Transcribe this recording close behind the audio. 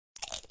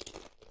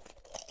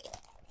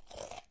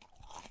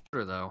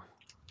though.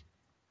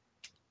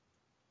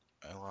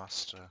 I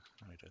lost,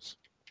 there it is.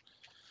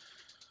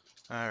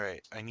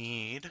 Alright, I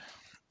need...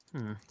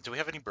 Do we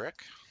have any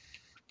brick?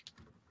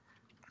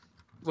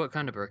 What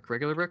kind of brick?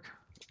 Regular brick?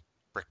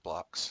 Brick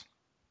blocks.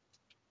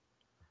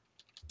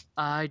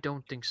 I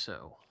don't think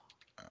so.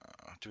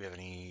 Do we have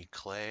any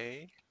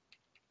clay?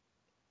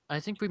 I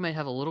think we might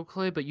have a little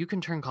clay, but you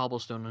can turn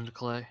cobblestone into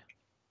clay.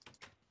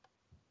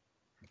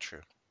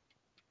 True.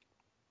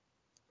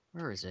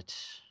 Where is it?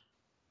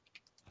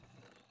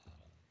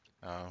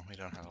 Oh, we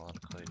don't have a lot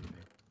of clay, do we?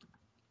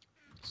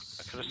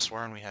 I could have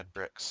sworn we had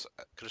bricks.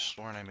 I could have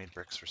sworn I made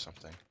bricks for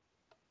something.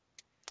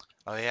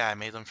 Oh yeah, I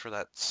made them for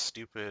that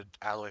stupid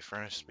alloy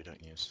furnace we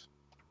don't use.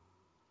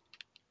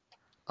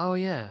 Oh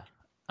yeah,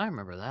 I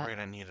remember that. We're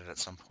gonna need it at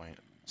some point,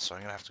 so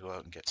I'm gonna have to go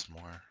out and get some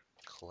more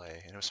clay.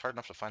 And it was hard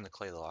enough to find the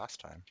clay the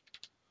last time.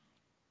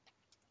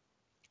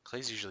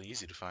 Clay's usually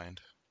easy to find.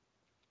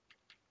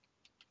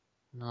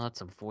 No,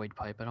 that's a void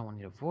pipe. I don't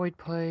need a void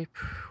pipe.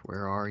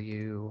 Where are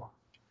you?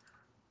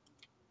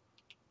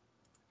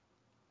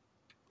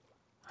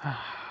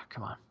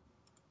 Come on.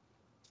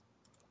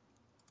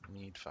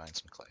 Need to find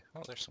some clay.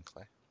 Oh, there's some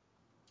clay.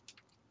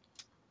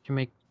 You can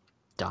make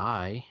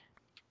dye.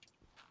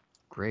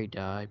 Gray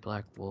dye,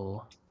 black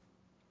wool,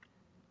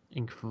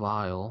 ink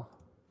vial,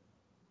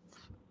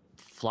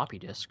 floppy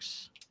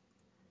disks.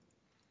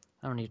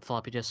 I don't need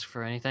floppy disks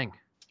for anything.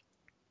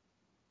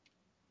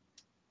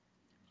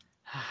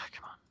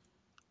 Come on.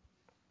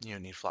 You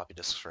don't need floppy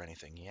disks for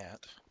anything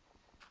yet.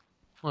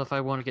 Well, if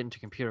I want to get into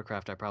computer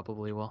craft, I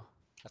probably will.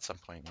 At some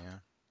point, yeah.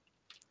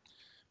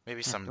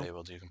 Maybe someday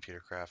we'll do computer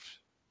craft.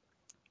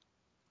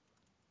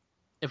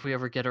 If we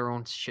ever get our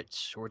own shit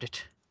sorted.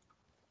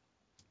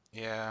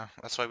 Yeah,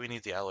 that's why we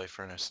need the alloy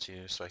furnace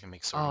too, so I can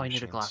make sorting Oh, I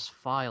machines. need a glass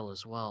file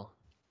as well.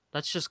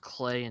 That's just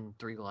clay and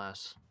 3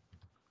 glass.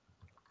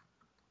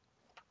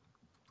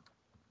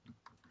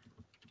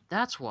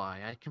 That's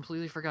why. I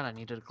completely forgot I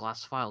needed a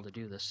glass file to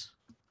do this.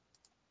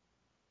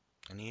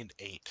 I need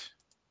 8.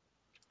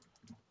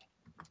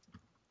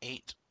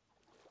 8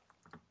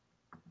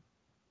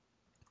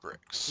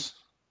 bricks.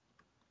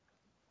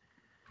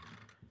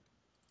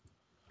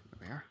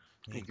 Where?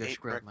 I need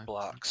 8 brick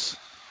blocks.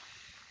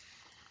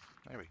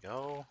 There we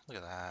go. Look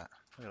at that.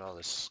 Look at all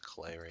this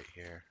clay right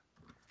here.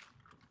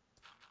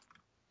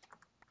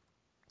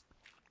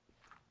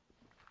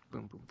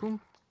 Boom, boom,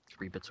 boom.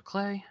 3 bits of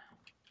clay.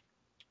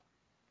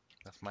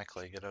 That's my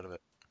clay. Get out of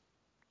it.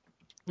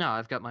 No,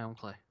 I've got my own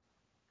clay.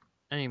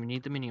 I didn't even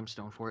need the minium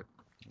stone for it.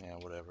 Yeah,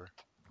 whatever.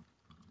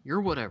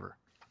 You're whatever.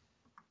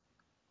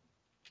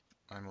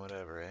 I'm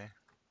whatever, eh?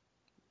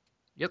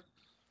 Yep.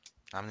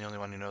 I'm the only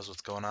one who knows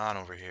what's going on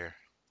over here.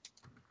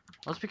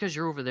 Well, that's because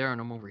you're over there and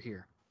I'm over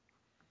here.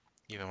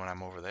 Even when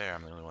I'm over there,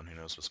 I'm the only one who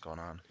knows what's going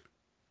on.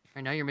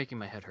 Right now you're making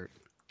my head hurt.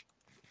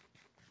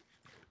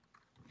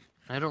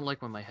 I don't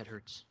like when my head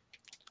hurts.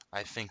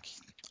 I think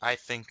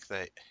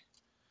that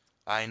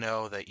I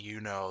know that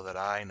you know that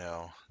I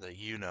know that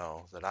you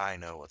know that I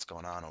know what's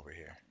going on over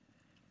here.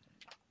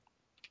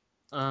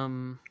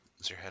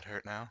 Does your head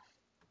hurt now?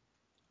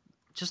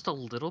 Just a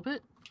little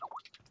bit?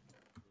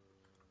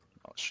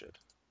 Oh, it should.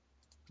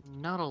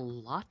 Not a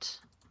lot.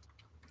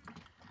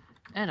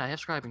 And I have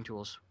scribing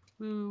tools.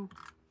 Woo.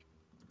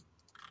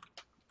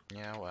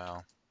 Yeah,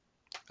 well,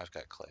 I've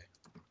got clay.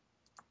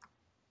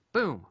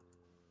 Boom.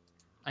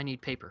 I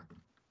need paper.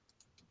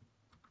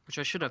 Which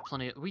I should have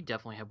plenty of. We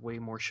definitely have way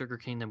more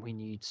sugarcane than we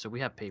need, so we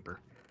have paper.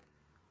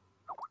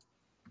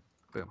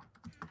 Boom.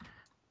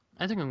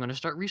 I think I'm going to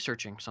start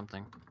researching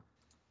something.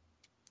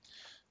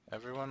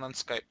 Everyone on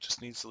Skype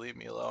just needs to leave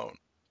me alone.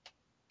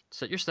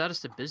 Set your status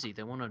to busy.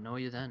 They won't know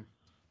you then.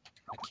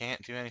 I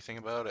can't do anything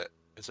about it.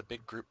 It's a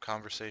big group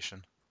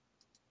conversation.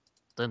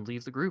 Then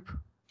leave the group.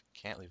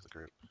 Can't leave the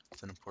group.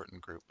 It's an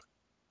important group.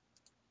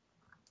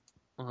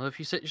 Well, if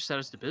you set your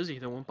status to busy,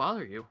 they won't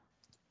bother you.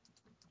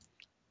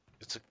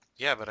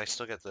 Yeah, but I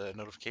still get the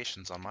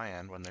notifications on my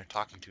end when they're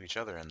talking to each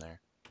other in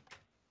there.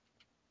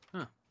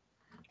 Huh.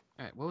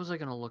 Alright, what was I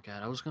going to look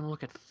at? I was going to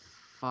look at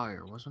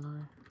fire, wasn't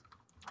I?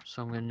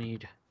 So I'm going to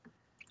need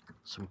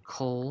some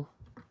coal.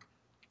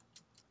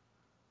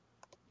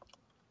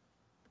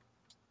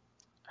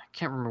 I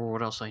can't remember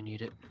what else I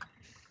needed.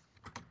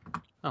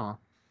 Oh, well.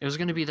 It was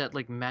going to be that,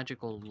 like,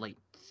 magical light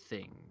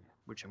thing,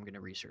 which I'm going to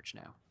research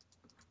now.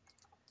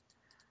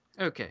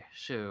 Okay,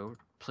 so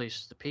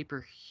place the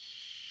paper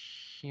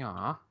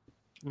here.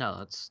 No,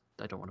 that's...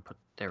 I don't want to put...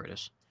 There it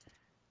is.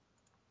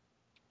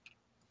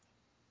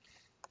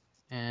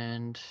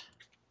 And...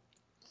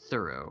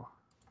 thorough.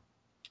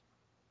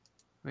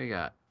 We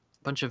got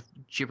a bunch of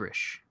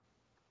gibberish.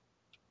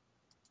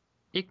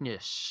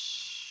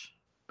 Ignis.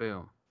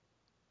 Boom.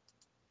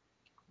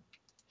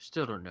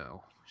 Still don't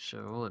know.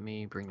 So let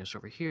me bring this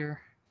over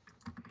here.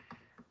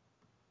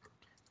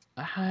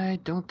 I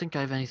don't think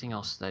I have anything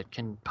else that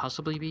can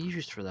possibly be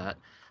used for that.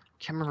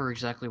 Can't remember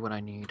exactly what I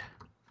need.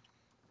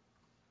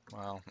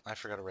 Well, I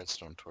forgot a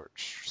redstone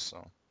torch,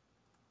 so...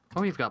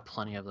 Oh, we've got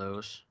plenty of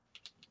those.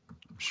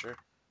 I'm sure.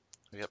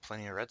 We got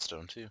plenty of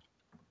redstone, too.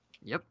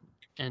 Yep.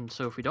 And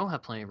so if we don't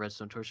have plenty of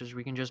redstone torches,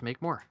 we can just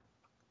make more.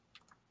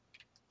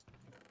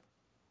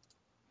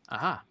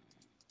 Aha.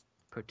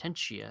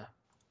 Potentia.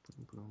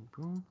 Boom, boom,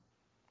 boom.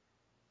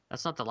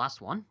 That's not the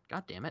last one?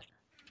 God damn it.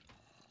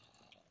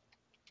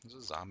 There's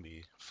a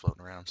zombie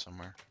floating around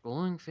somewhere.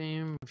 Glowing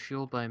flame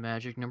fueled by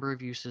magic. Number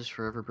of uses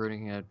forever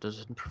burning out.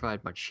 Doesn't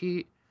provide much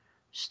heat.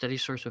 Steady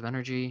source of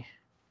energy.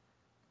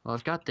 Well,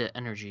 I've got the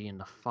energy and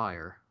the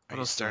fire. What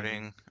else do I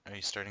need? Are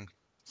you starting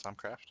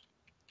Thaumcraft?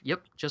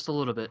 Yep, just a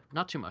little bit.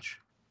 Not too much.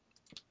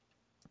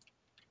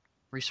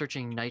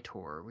 Researching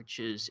Nitor, which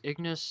is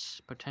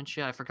Ignis,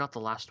 Potentia. I forgot the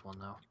last one,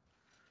 though.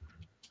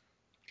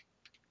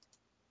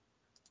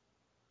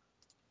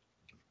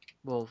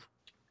 Well,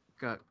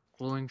 got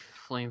glowing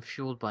flame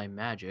fueled by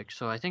magic,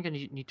 so I think I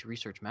need to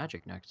research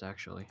magic next,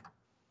 actually.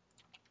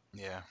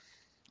 Yeah,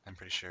 I'm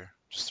pretty sure.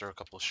 Just throw a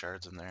couple of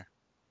shards in there.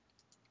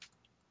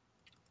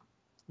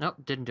 Nope,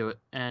 didn't do it,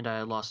 and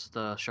I lost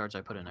the shards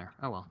I put in there.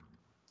 Oh well.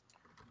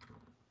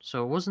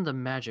 So it wasn't the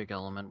magic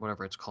element,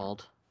 whatever it's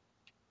called.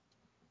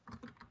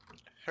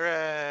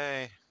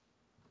 Hooray!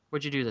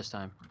 What'd you do this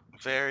time?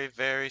 Very,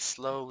 very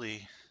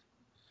slowly.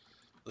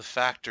 The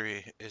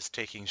factory is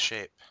taking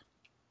shape.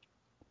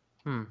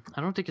 I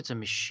don't think it's a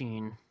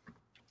machine.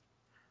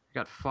 I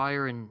got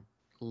fire and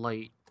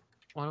light.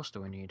 What else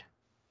do I need?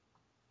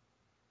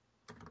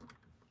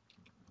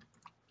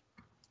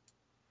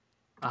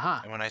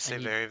 Aha! And when I say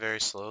need... very, very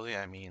slowly,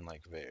 I mean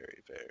like very,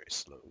 very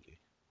slowly.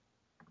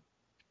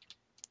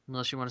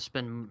 Unless you want to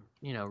spend,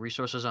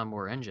 resources on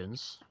more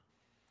engines.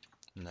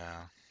 No.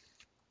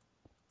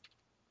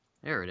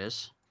 There it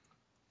is.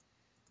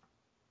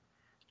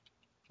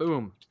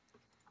 Boom!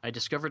 I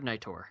discovered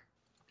Nitor.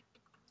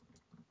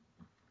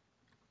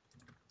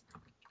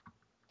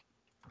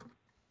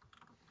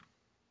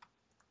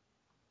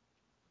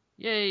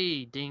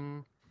 Yay!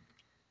 Ding!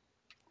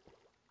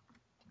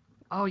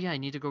 Oh yeah, I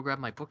need to go grab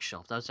my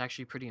bookshelf. That's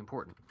actually pretty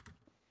important.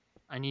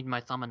 I need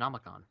my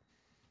Thaumonomicon.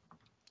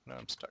 No,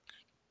 I'm stuck.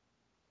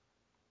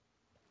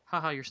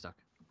 Haha, you're stuck.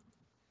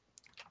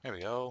 There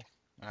we go.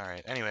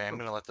 Alright, anyway, I'm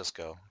gonna let this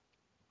go.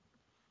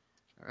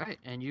 Alright,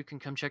 and you can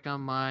come check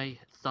on my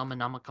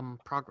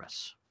Thaumonomicon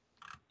progress.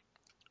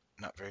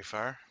 Not very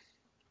far.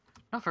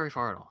 Not very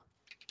far at all.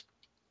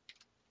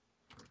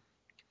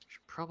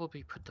 Should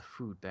probably put the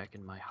food back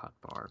in my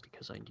hotbar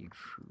because I need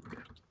food.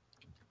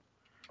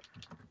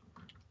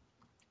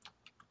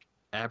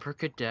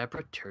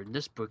 Abracadabra, turn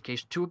this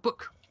bookcase to a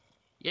book.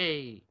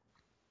 Yay!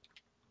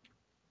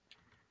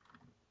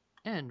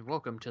 And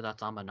welcome to the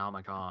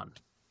Thaumonomicon.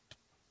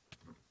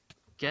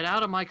 Get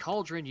out of my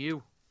cauldron,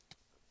 you!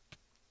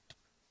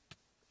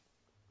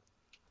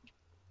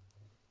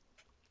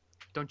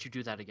 Don't you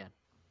do that again.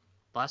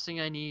 Last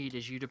thing I need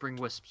is you to bring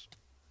wisps.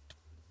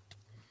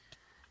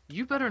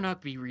 You better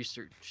not be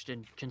researched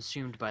and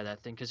consumed by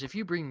that thing, because if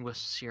you bring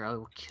wisps here, I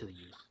will kill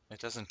you. It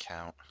doesn't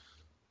count.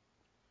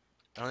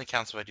 It only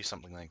counts if I do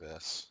something like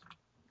this.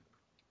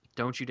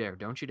 Don't you dare,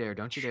 don't you dare,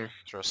 don't you dare.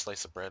 Throw a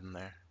slice of bread in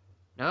there.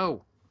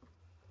 No!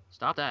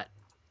 Stop that.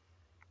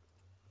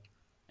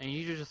 I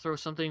need you to throw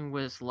something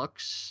with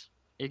Lux,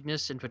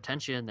 Ignis, and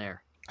Potentia in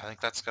there. I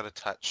think that's got a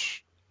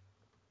touch.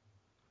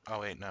 Oh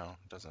wait, no,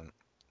 it doesn't.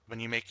 When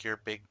you make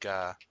your big,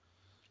 you're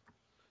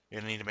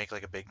gonna need to make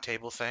like a big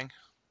table thing.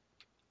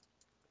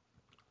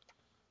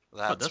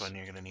 That's when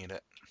you're gonna need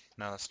it.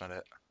 No, that's not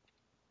it.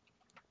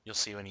 You'll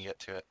see when you get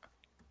to it.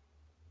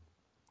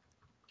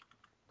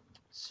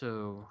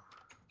 So,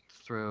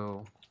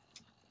 throw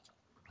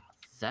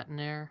that in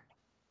there.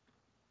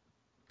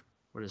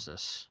 What is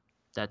this?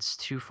 That's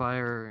 2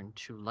 fire and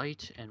 2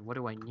 light. And what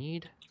do I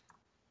need?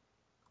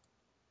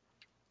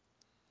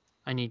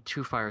 I need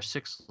 2 fire,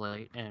 6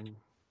 light, and...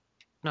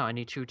 No, I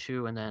need 2,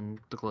 2, and then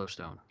the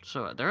glowstone.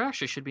 So there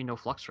actually should be no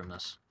flux from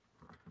this.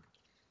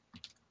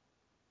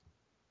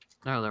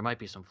 No, there might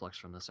be some flux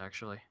from this,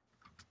 actually.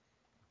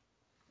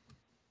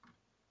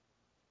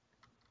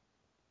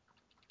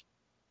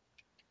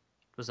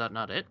 Was that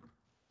not it?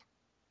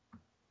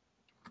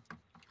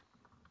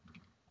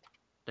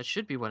 That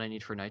should be what I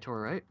need for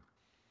Nitor, right?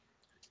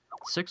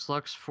 6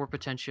 Lux, 4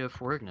 Potentia,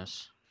 4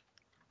 Ignis.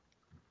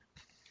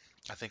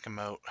 I think I'm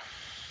out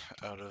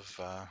of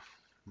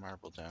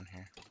marble down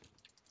here.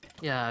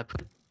 Yeah, I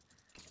put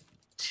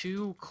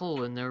 2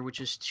 coal in there, which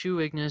is 2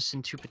 Ignis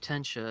and 2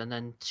 Potentia, and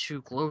then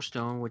 2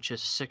 glowstone, which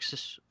is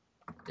 6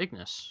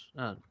 Ignis.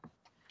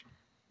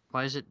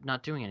 Why is it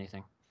not doing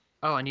anything?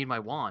 Oh, I need my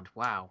wand.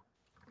 Wow.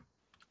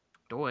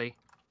 Doi.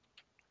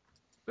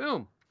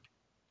 Boom!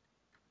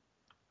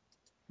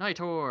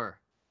 Nitor!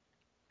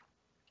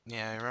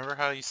 Yeah, remember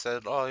how you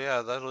said, oh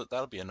yeah,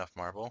 that'll be enough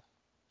marble?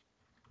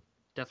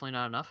 Definitely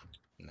not enough.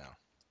 No.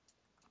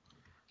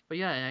 But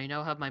yeah, I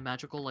now have my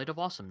magical light of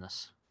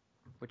awesomeness,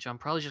 which I'm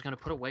probably just going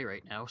to put away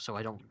right now so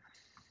I don't,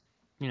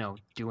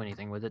 do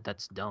anything with it.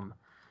 That's dumb.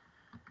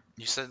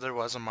 You said there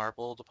was a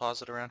marble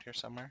deposit around here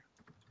somewhere?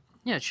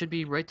 Yeah, it should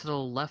be right to the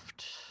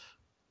left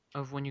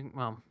of when you,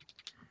 well,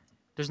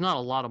 there's not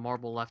a lot of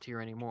marble left here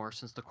anymore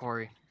since the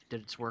quarry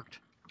did its work.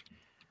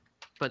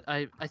 But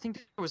I think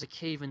there was a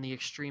cave in the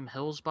extreme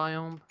hills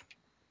biome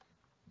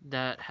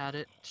that had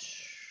it.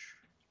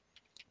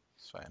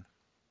 It's fine.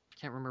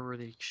 Can't remember where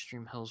the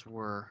extreme hills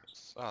were.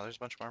 Oh, there's a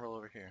bunch of marble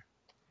over here.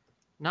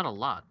 Not a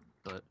lot,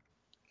 but...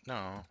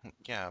 No,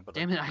 yeah, but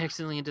Damn it, I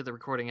accidentally ended the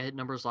recording. I hit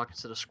numbers lock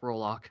instead of scroll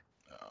lock.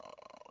 Oh,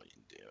 what are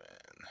you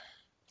doing?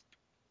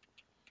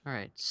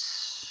 Alright.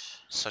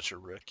 Such a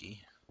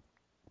rookie.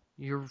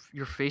 Your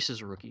face is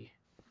a rookie.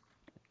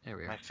 There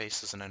we are. My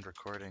face isn't in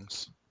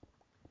recordings.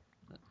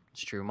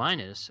 It's true.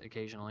 Mine is,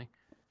 occasionally.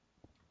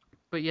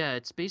 But yeah,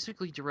 it's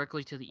basically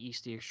directly to the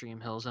east, the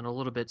extreme hills, and a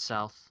little bit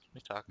south. What are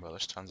you talking about?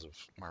 There's tons of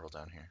marble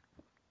down here.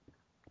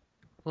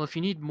 Well, if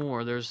you need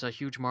more, there's a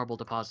huge marble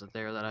deposit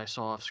there that I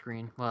saw off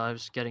screen while I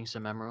was getting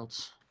some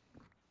emeralds.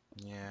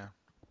 Yeah.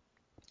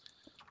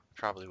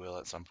 Probably will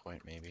at some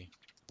point, maybe.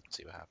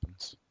 See what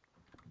happens.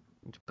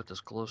 Need to put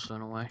this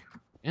glowstone away.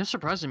 It's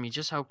surprising me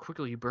just how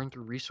quickly you burn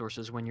through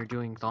resources when you're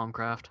doing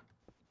Thaumcraft.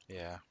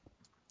 Yeah.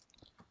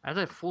 I have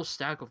that full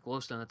stack of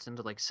glowstone that's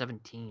into like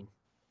 17.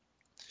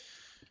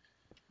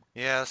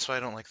 Yeah, that's why I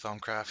don't like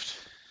Thaumcraft.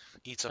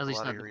 Eats up At a least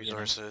lot not of your the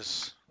beginning.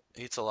 resources.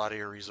 Eats a lot of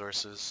your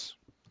resources.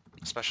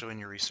 Especially when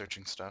you're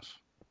researching stuff.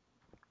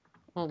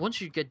 Well,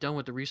 once you get done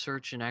with the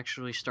research and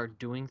actually start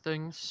doing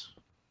things,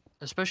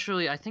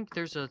 especially, I think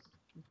there's a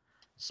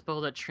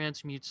spell that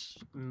transmutes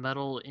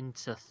metal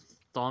into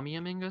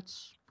thaumium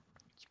ingots.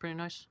 It's pretty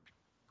nice.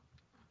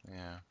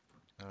 Yeah.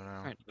 I don't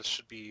know. Right. This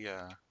should be,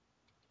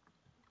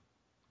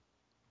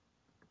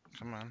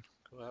 Come on,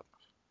 go up.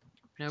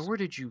 Now, where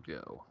did you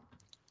go?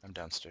 I'm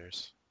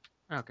downstairs.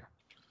 Okay.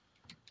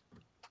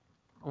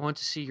 I want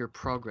to see your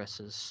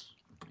progresses.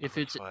 If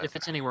it's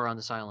What? anywhere on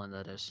this island,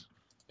 that is.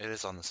 It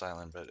is on this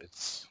island, but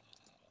it's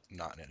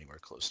not anywhere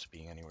close to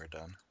being anywhere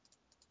done.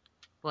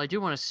 Well, I do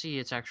want to see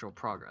its actual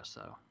progress,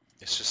 though.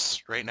 It's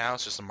just, right now,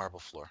 it's just a marble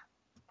floor.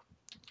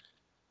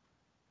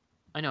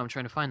 I know, I'm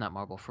trying to find that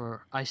marble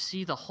for... I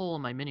see the hole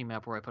in my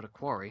mini-map where I put a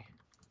quarry.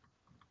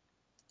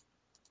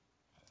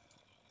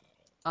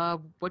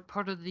 What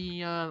part of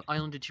the,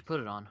 island did you put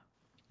it on?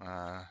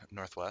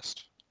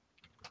 Northwest.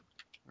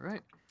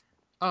 Right.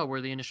 Oh,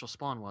 where the initial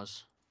spawn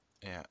was.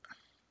 Yeah.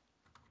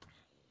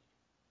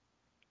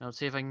 Now let's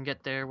see if I can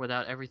get there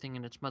without everything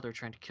and its mother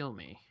trying to kill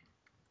me.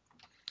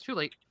 Too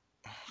late.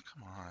 Oh,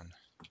 come on.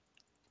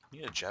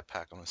 You need a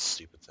jetpack on this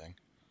stupid thing.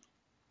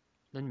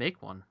 Then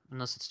make one,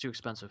 unless it's too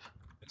expensive.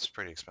 It's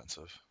pretty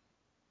expensive.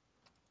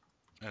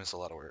 And it's a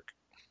lot of work.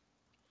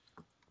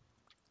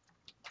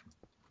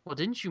 Well,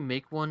 didn't you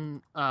make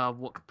one,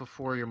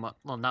 before your...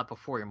 Well, not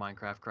before your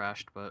Minecraft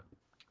crashed, but...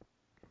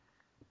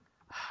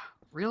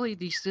 Really?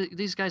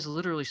 These guys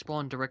literally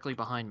spawned directly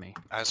behind me.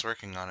 I was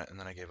working on it, and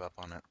then I gave up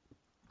on it.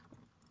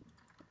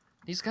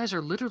 These guys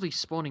are literally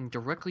spawning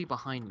directly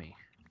behind me.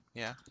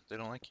 Yeah, they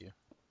don't like you.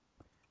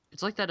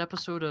 It's like that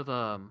episode of,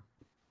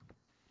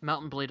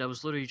 Mountain Blade I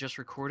was literally just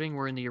recording,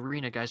 where in the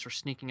arena guys were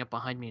sneaking up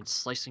behind me and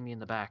slicing me in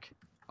the back.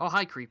 Oh,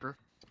 hi, Creeper.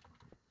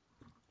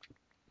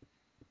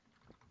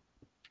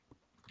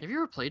 Have you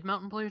ever played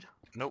Mountain Blade?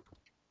 Nope.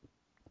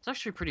 It's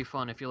actually pretty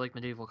fun if you like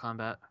medieval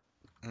combat.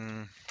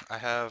 I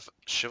have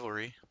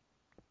Chivalry.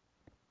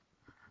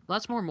 Well,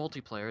 that's more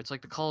multiplayer. It's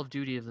like the Call of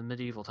Duty of the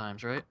medieval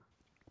times, right?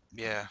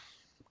 Yeah.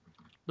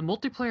 The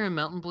multiplayer in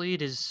Mountain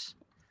Blade is...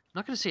 I'm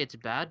not going to say it's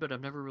bad, but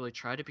I've never really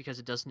tried it because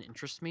it doesn't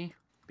interest me.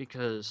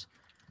 Because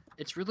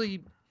it's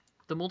really...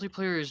 The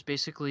multiplayer is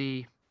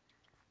basically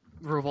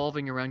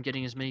revolving around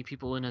getting as many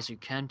people in as you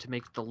can to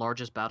make the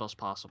largest battles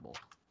possible.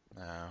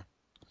 No.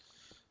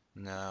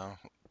 No.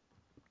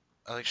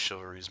 I like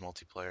Chivalry's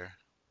multiplayer.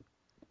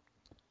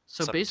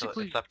 So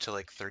basically... It's up to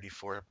like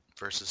 34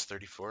 versus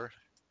 34.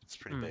 It's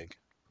pretty big.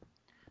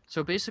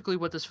 So basically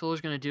what this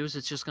filler's going to do is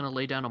it's just going to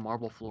lay down a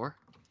marble floor.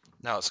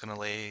 No, it's going to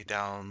lay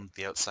down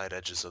the outside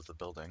edges of the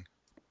building.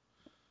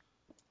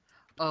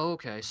 Oh,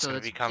 okay. So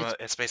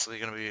It's basically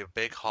going to be a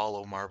big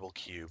hollow marble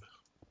cube.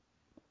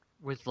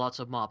 With lots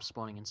of mobs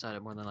spawning inside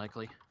it, more than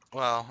likely.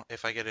 Well,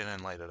 if I get in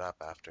and light it up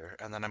after.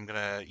 And then I'm going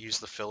to use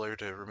the filler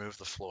to remove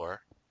the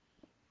floor.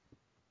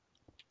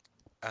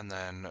 And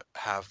then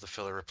have the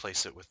filler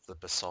replace it with the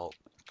basalt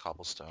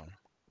cobblestone.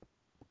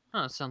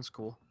 Oh, that sounds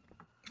cool.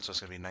 So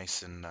it's going to be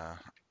nice and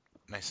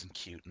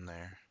cute in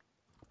there.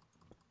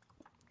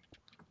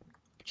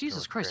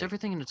 Jesus Christ, great.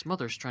 everything and its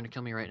mother's trying to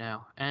kill me right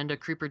now. And a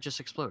creeper just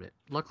exploded.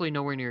 Luckily,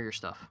 nowhere near your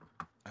stuff.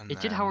 And it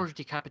did, however,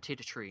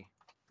 decapitate a tree.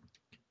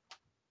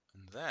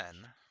 And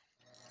then...